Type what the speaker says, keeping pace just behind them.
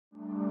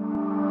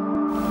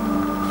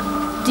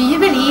Do you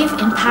believe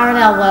in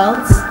parallel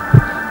worlds?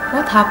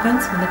 What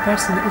happens when a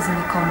person is in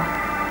a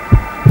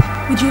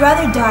coma? Would you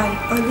rather die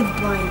or live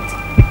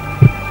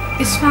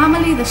blind? Is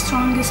family the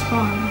strongest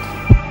bond?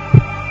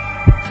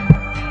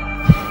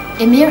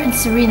 Emir and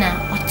Serena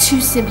are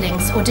two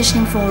siblings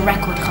auditioning for a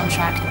record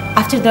contract.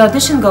 After the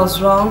audition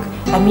goes wrong,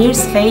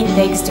 Amir's fate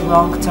takes the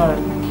wrong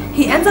turn.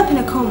 He ends up in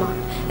a coma,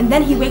 and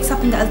then he wakes up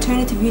in the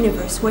alternative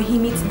universe where he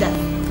meets death.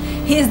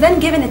 He is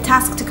then given a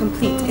task to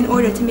complete in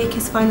order to make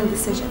his final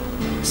decision.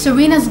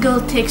 Serena's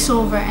guilt takes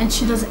over and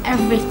she does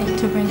everything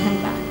to bring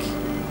him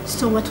back.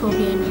 So what will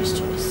be Amir's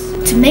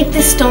choice? To make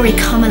this story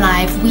come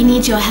alive, we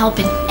need your help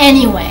in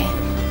any way.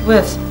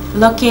 With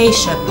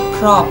location,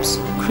 props,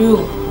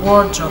 crew,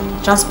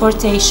 wardrobe,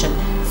 transportation,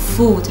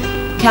 food,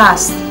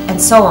 cast,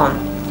 and so on.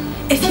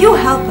 If you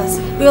help us,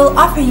 we will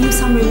offer you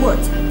some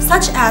rewards,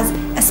 such as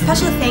a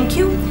special thank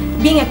you,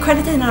 being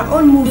accredited in our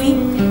own movie,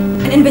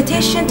 an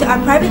invitation to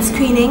our private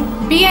screening,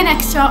 Be an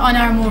extra on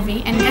our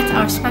movie and get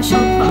our special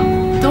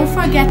club. Don't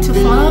forget to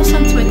follow us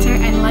on Twitter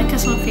and like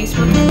us on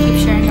Facebook and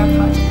keep sharing our